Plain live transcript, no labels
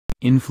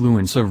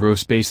Influence of row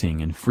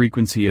spacing and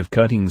frequency of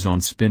cuttings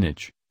on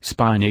spinach,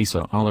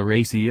 Spinacia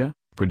oleracea,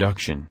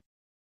 production.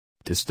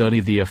 To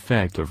study the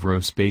effect of row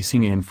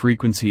spacing and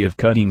frequency of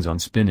cuttings on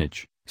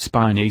spinach,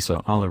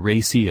 Spinacia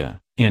oleracea,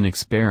 an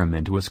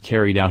experiment was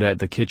carried out at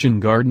the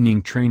Kitchen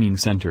Gardening Training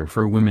Center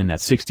for Women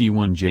at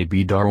 61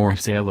 JB Daror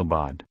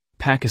Salabad,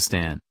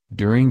 Pakistan,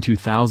 during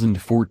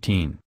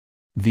 2014.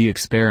 The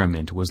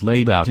experiment was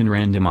laid out in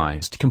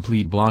randomized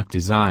complete block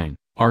design,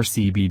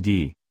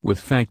 RCBD, with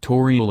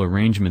factorial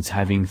arrangements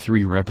having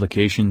 3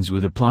 replications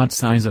with a plot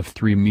size of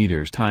 3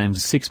 meters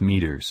x 6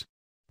 meters.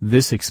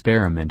 This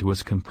experiment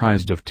was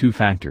comprised of 2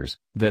 factors,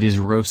 that is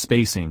row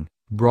spacing,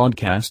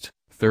 broadcast,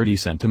 30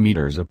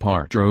 cm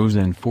apart rows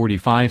and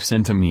 45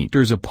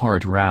 cm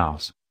apart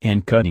rows,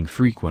 and cutting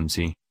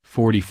frequency,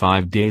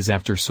 45 days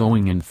after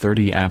sowing and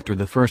 30 after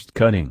the first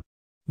cutting.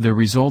 The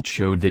results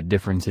showed that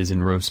differences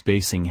in row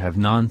spacing have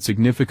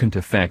non-significant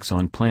effects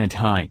on plant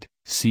height,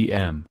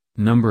 cm,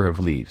 number of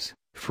leaves,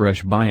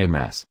 fresh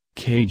biomass,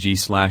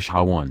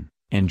 kg/h1,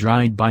 and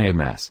dried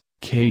biomass,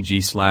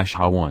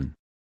 kg/h1.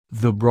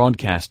 The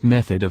broadcast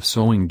method of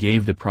sowing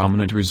gave the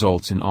prominent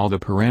results in all the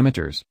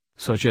parameters,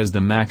 such as the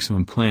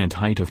maximum plant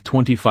height of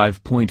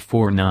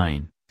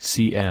 25.49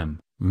 cm,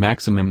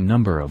 maximum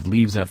number of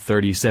leaves at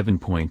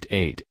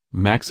 37.8,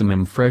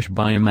 maximum fresh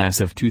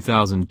biomass of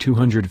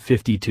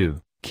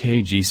 2252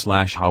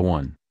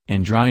 kg/h1,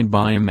 and dried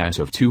biomass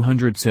of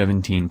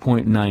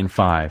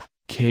 217.95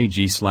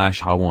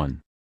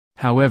 kg/h1.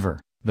 However,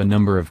 the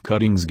number of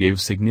cuttings gave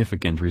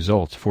significant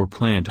results for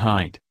plant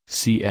height,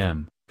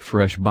 cm,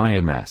 fresh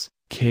biomass,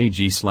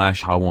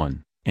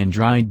 kg/h1, and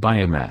dried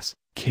biomass,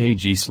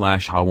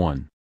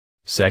 kg/h1.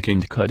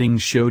 Second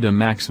cuttings showed a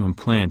maximum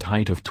plant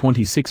height of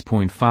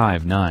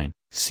 26.59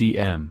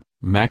 cm,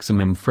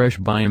 maximum fresh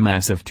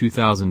biomass of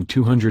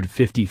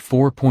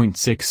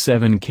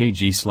 2254.67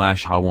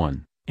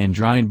 kg/h1, and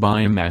dried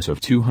biomass of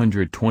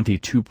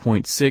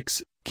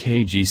 222.6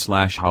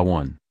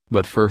 kg/h1,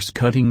 but first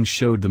cuttings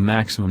showed the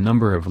maximum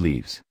number of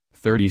leaves,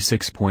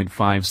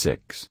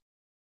 36.56.